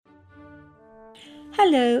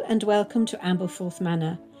Hello and welcome to Ampleforth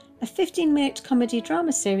Manor, a 15-minute comedy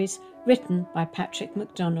drama series written by Patrick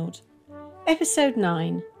MacDonald. Episode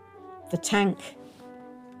 9, The Tank.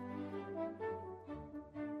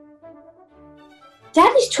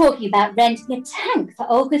 Dad is talking about renting a tank for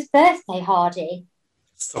Olga's birthday, Hardy.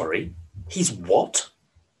 Sorry, he's what?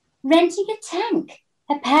 Renting a tank.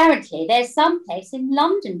 Apparently there's some place in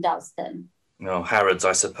London does them. Oh, Harrods,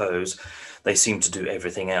 I suppose. They seem to do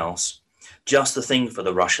everything else. Just the thing for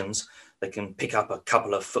the Russians. They can pick up a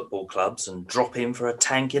couple of football clubs and drop in for a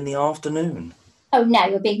tank in the afternoon. Oh, now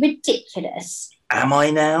you're being ridiculous. Am I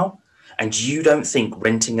now? And you don't think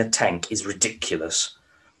renting a tank is ridiculous?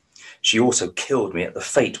 She also killed me at the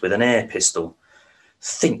Fete with an air pistol.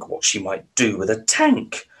 Think what she might do with a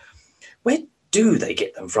tank. Where do they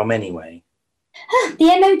get them from anyway? The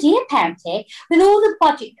MOD, apparently. With all the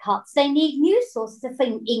budget cuts, they need new sources of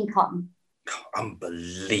income.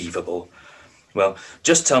 Unbelievable. Well,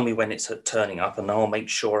 just tell me when it's turning up and I'll make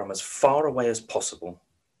sure I'm as far away as possible.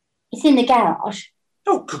 It's in the garage.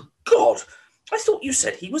 Oh, good God. I thought you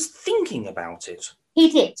said he was thinking about it. He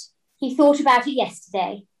did. He thought about it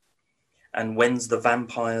yesterday. And when's the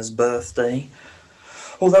vampire's birthday?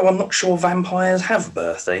 Although I'm not sure vampires have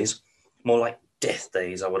birthdays. More like death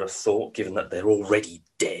days, I would have thought, given that they're already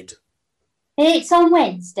dead. It's on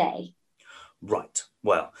Wednesday. Right.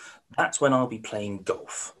 Well, that's when I'll be playing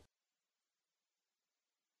golf.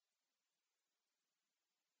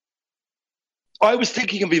 I was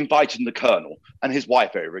thinking of inviting the Colonel and his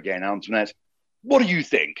wife over again, Antoinette. What do you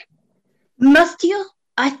think? Must you?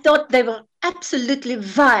 I thought they were absolutely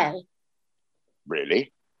vile.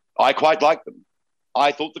 Really? I quite like them.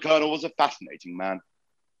 I thought the Colonel was a fascinating man.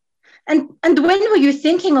 And when were you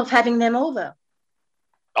thinking of having them over?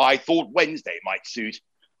 I thought Wednesday might suit.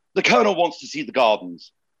 The Colonel wants to see the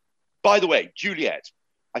gardens. By the way, Juliet,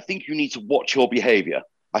 I think you need to watch your behaviour.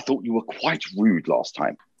 I thought you were quite rude last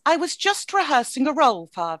time. I was just rehearsing a role,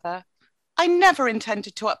 Father. I never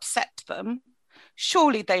intended to upset them.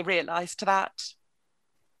 Surely they realised that.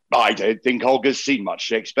 I don't think Olga's seen much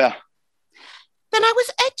Shakespeare. Then I was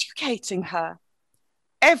educating her.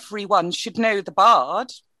 Everyone should know the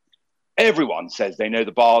bard. Everyone says they know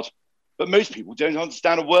the bard, but most people don't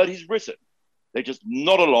understand a word he's written. They just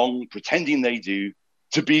nod along, pretending they do,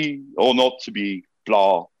 to be or not to be,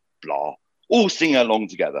 blah, blah, all sing along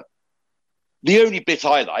together. The only bit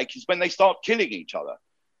I like is when they start killing each other.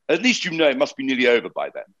 At least you know it must be nearly over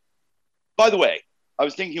by then. By the way, I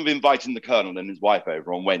was thinking of inviting the Colonel and his wife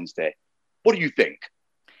over on Wednesday. What do you think?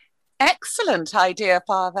 Excellent idea,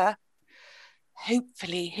 Father.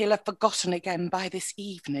 Hopefully he'll have forgotten again by this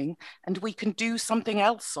evening and we can do something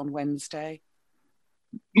else on Wednesday.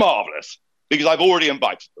 Marvellous, because I've already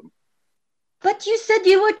invited them. But you said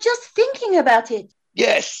you were just thinking about it.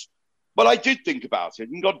 Yes, but I did think about it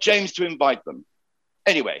and got James to invite them.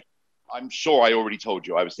 Anyway, I'm sure I already told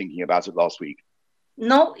you I was thinking about it last week.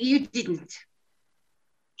 No, you didn't.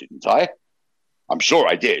 Didn't I? I'm sure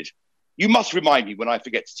I did. You must remind me when I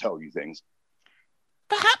forget to tell you things.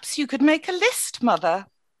 Perhaps you could make a list, Mother.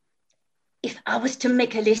 If I was to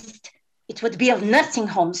make a list, it would be of nursing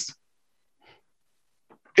homes.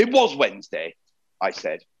 It was Wednesday, I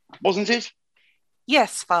said, wasn't it?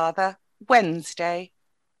 Yes, Father, Wednesday.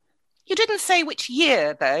 You didn't say which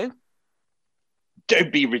year, though.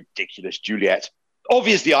 Don't be ridiculous, Juliet.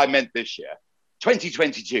 Obviously, I meant this year,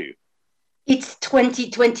 2022. It's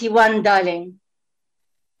 2021, darling.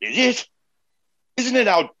 Is it? Isn't it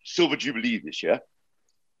our Silver Jubilee this year?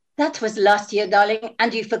 That was last year, darling,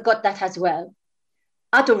 and you forgot that as well.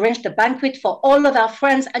 I'd arranged a banquet for all of our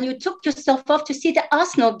friends, and you took yourself off to see the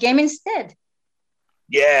Arsenal game instead.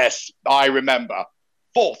 Yes, I remember.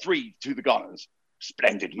 4-3 to the Gunners.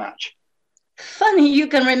 Splendid match. Funny you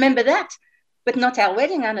can remember that, but not our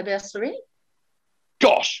wedding anniversary.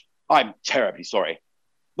 Gosh, I'm terribly sorry.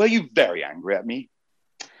 Were you very angry at me?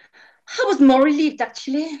 I was more relieved,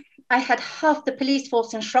 actually. I had half the police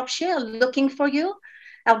force in Shropshire looking for you.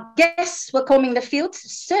 Our guests were combing the fields,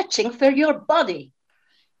 searching for your body.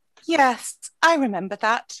 Yes, I remember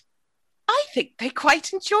that. I think they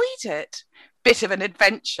quite enjoyed it. Bit of an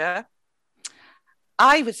adventure.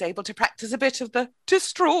 I was able to practice a bit of the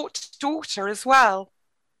distraught daughter as well.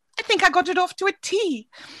 I think I got it off to a T.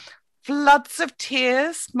 Floods of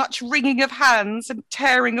tears, much wringing of hands and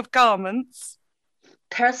tearing of garments.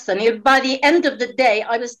 Personally, by the end of the day,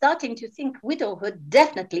 I was starting to think widowhood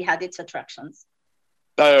definitely had its attractions.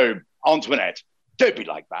 Oh, Antoinette, don't be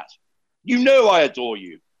like that. You know I adore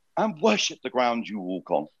you and worship the ground you walk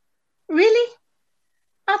on. Really?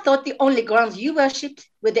 I thought the only grounds you worshipped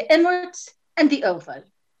were the Emirates and the Oval.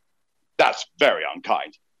 That's very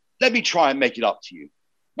unkind. let me try and make it up to you.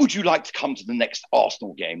 Would you like to come to the next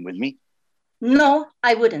Arsenal game with me? No,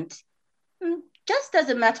 I wouldn't. Just as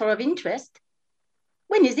a matter of interest.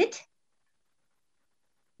 When is it?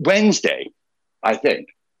 Wednesday, I think.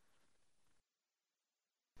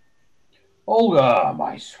 Olga,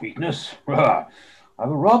 my sweetness, I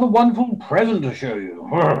have a rather wonderful present to show you.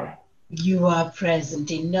 You are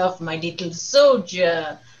present enough, my little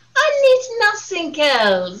soldier. I need nothing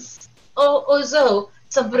else. Although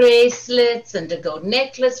some bracelets and a gold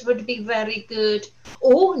necklace would be very good.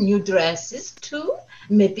 Oh, new dresses too.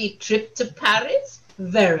 Maybe a trip to Paris.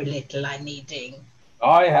 Very little I'm needing.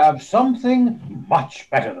 I have something much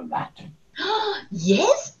better than that.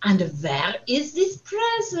 Yes, and where is this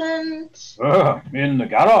present? In the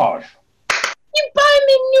garage. You buy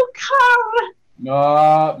me a new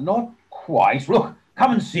car. Not quite. Look,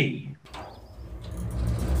 come and see.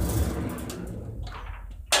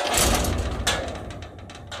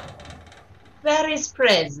 Where is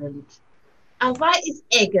present? And why is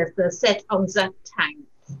Agatha set on that tank?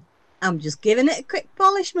 I'm just giving it a quick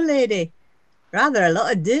polish, my lady. Rather a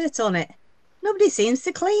lot of dirt on it. Nobody seems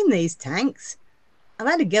to clean these tanks. I've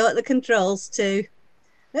had a go at the controls too.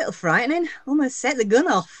 Little frightening, almost set the gun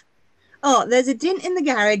off. Oh, there's a dint in the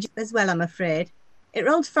garage as well, I'm afraid. It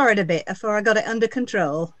rolled forward a bit before I got it under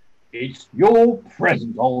control. It's your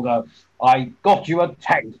present, Olga. I got you a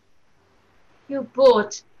tank. You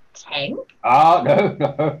bought tank?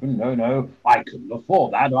 No. I couldn't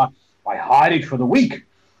afford that. I hired it for the week.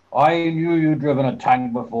 I knew you'd driven a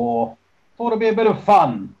tank before. Thought it'd be a bit of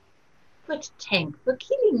fun. But tank for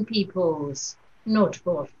killing peoples, not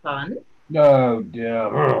for fun. Oh,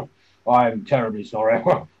 dear. I'm terribly sorry.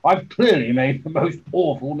 I've clearly made the most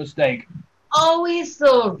awful mistake. Oh, it's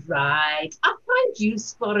all right. I'll find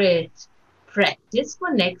use for it. Practice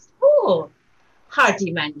for next fall.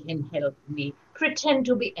 Hardyman can help me. Pretend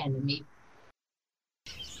to be enemy.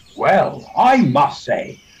 Well, I must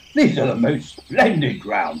say, these are the most splendid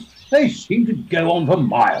grounds. They seem to go on for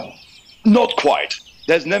miles. Not quite.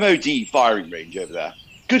 There's an MOD firing range over there.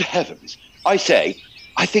 Good heavens. I say,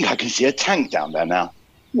 I think I can see a tank down there now.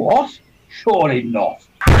 What? Surely not.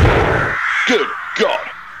 Good God.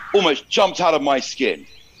 Almost jumped out of my skin.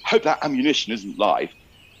 Hope that ammunition isn't live.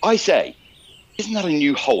 I say, isn't that a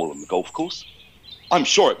new hole on the golf course? I'm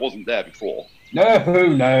sure it wasn't there before. No,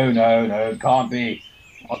 can't be.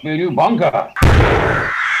 Must be a new bunker.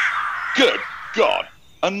 Good God.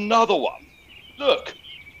 Another one. Look,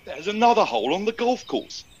 there's another hole on the golf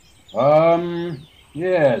course.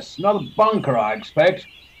 Yes, another bunker, I expect.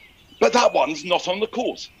 But that one's not on the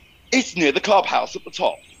course. It's near the clubhouse at the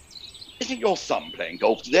top. Isn't your son playing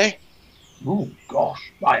golf today? Oh,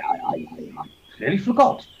 gosh, I clearly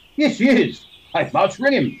forgot. Yes, he is. I must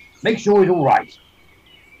ring him. Make sure he's all right.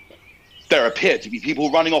 There appear to be people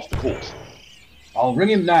running off the course. I'll ring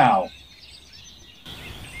him now.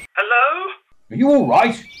 Hello? Are you all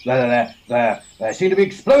right? There seem to be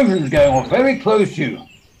explosions going off very close to you.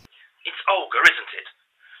 It's Olga, isn't it?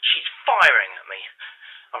 She's firing at me.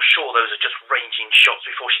 I'm sure those are just ranging shots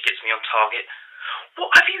before she gets me on target.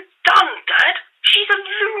 What have you done, Dad? She's a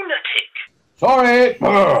lunatic. Sorry.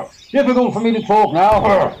 Difficult for me to talk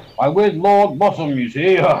now. I'm with Lord Bottom, you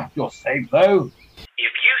see. You're safe, though.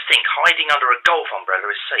 If you think hiding under a golf umbrella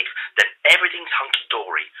is safe, then everything's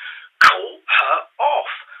hunky-dory. Call her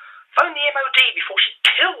off. Phone the MOD before she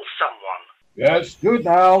kills someone. Yes, good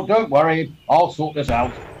now. Don't worry. I'll sort this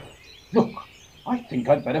out. Look, I think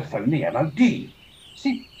I'd better phone the MOD.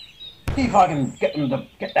 See if I can get them to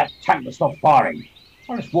get that tank to stop firing.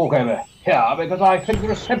 I'll just walk over here because I think the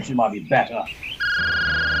reception might be better.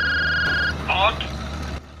 What?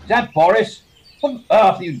 Is that Boris? What on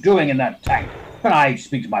earth are you doing in that tank? Can I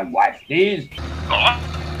speak to my wife, please? What?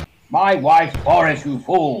 My wife's Boris, you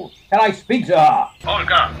fool. Can I speak to her?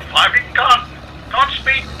 Olga, firing gun. Can't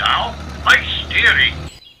speak now. I'm steering.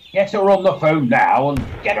 Get her on the phone now and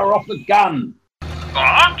get her off the gun.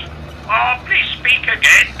 What? Oh, please speak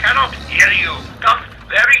again. Cannot hear you. Gun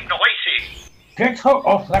very noisy. Get her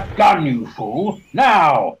off that gun, you fool.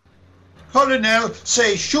 Now. Colonel,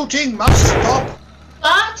 say shooting must stop.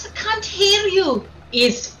 But can't hear you.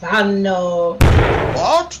 It's Fano.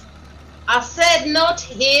 What? I said not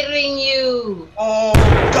hearing you. Oh,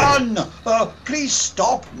 gun! Please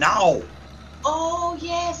stop now. Oh,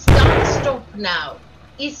 yes, gun stop now.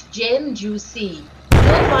 It's jammed, you see.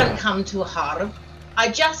 No one come to harm. I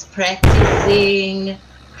just practicing.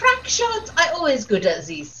 Crack shots, I always good at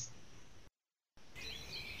this.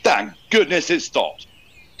 Thank goodness it stopped.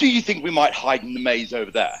 Do you think we might hide in the maze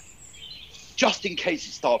over there? Just in case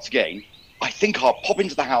it starts again, I think I'll pop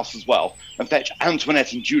into the house as well and fetch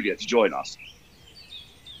Antoinette and Julia to join us.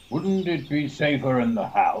 Wouldn't it be safer in the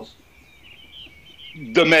house?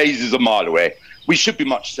 The maze is a mile away. We should be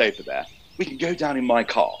much safer there. We can go down in my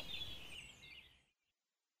car.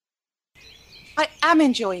 I am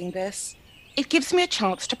enjoying this. It gives me a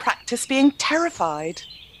chance to practice being terrified.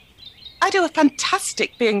 I do a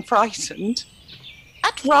fantastic being frightened.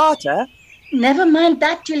 I'd rather. Never mind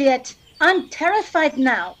that, Juliet. I'm terrified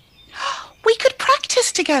now. We could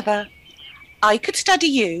practice together. I could study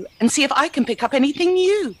you and see if I can pick up anything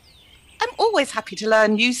new. I'm always happy to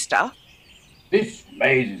learn new stuff. This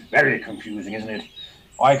maze is very confusing, isn't it?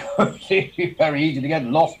 I could see it'd be very easy to get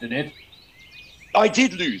lost in it. I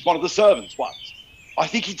did lose one of the servants once. I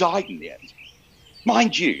think he died in the end.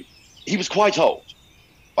 Mind you, he was quite old.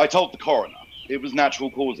 I told the coroner it was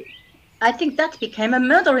natural causes. I think that became a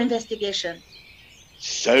murder investigation.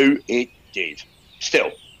 So it did.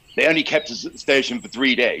 Still, they only kept us at the station for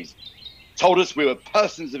 3 days. Told us we were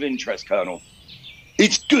persons of interest, Colonel.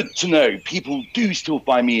 It's good to know people do still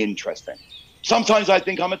find me interesting. Sometimes I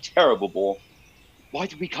think I'm a terrible bore. Why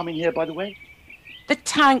did we come in here, by the way? The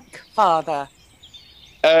tank, Father.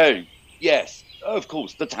 Oh, yes, of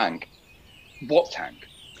course, the tank. What tank?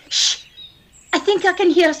 Shh! I think I can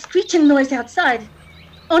hear a screeching noise outside.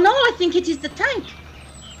 Oh no, I think it is the tank.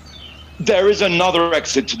 There is another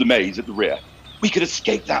exit to the maze at the rear. We could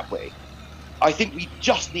escape that way. I think we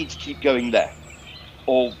just need to keep going left.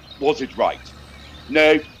 Or was it right?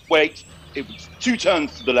 No, wait. It was 2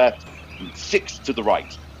 turns to the left and 6 to the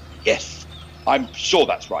right. Yes, I'm sure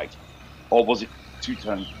that's right. Or was it 2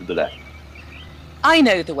 turns to the left? I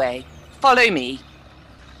know the way. Follow me.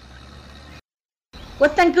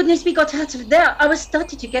 Well, thank goodness we got out of there. I was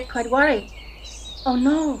starting to get quite worried. Oh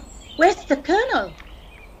no, where's the Colonel?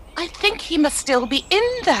 I think he must still be in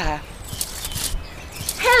there.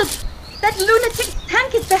 Help! That lunatic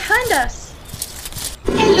tank is behind us.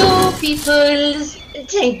 Hello, peoples.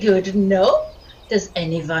 Take good, no? Does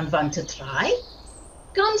anyone want to try?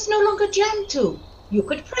 Guns no longer jam to. You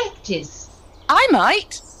could practice. I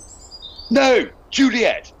might. No,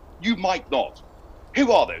 Juliet, you might not.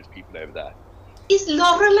 Who are those people over there? Is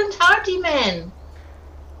Laurel and Hardyman.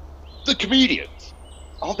 The comedians.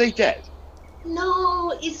 Are they dead?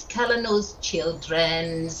 No, it's Colonel's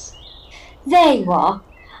children's. There you are.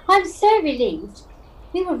 I'm so relieved.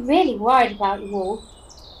 We were really worried about you all.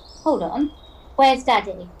 Hold on. Where's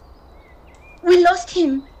Daddy? We lost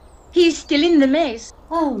him. He's still in the maze.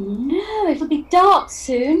 Oh no, it'll be dark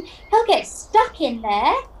soon. He'll get stuck in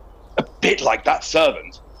there. A bit like that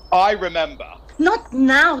servant. I remember. Not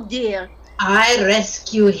now, dear. I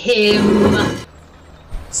rescue him.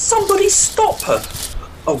 Somebody stop her!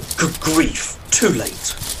 Oh, good grief. Too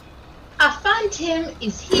late. I found him.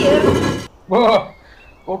 Is here.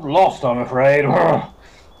 Got lost, I'm afraid.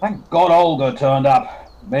 Thank God Olga turned up.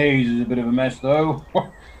 Maze is a bit of a mess, though.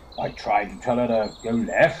 I tried to tell her to go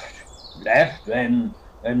left, then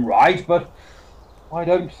right, but I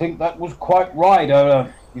don't think that was quite right,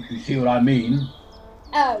 if you see what I mean.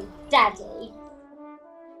 Oh, Daddy.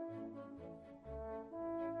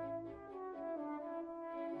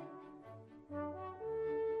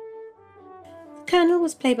 The Colonel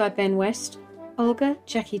was played by Ben West, Olga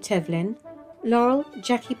Jackie Tevlin, Laurel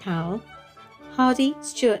Jackie Powell, Hardy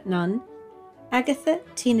Stuart Nunn, Agatha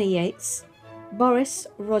Tina Yates, Boris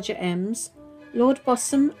Roger Ems, Lord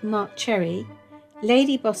Bossum Mark Cherry,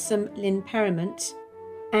 Lady Bossum Lynn Perrimont,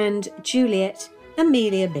 and Juliet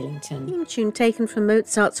Amelia Billington. Theme tune taken from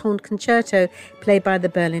Mozart's Horn Concerto, played by the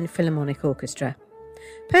Berlin Philharmonic Orchestra.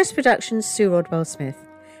 Post-production Sue Rodwell Smith.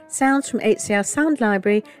 Sounds from HCR Sound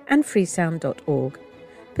Library and freesound.org.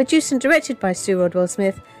 Produced and directed by Sue Rodwell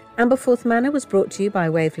Smith, Amberforth Manor was brought to you by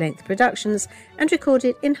Wavelength Productions and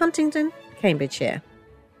recorded in Huntingdon, Cambridgeshire.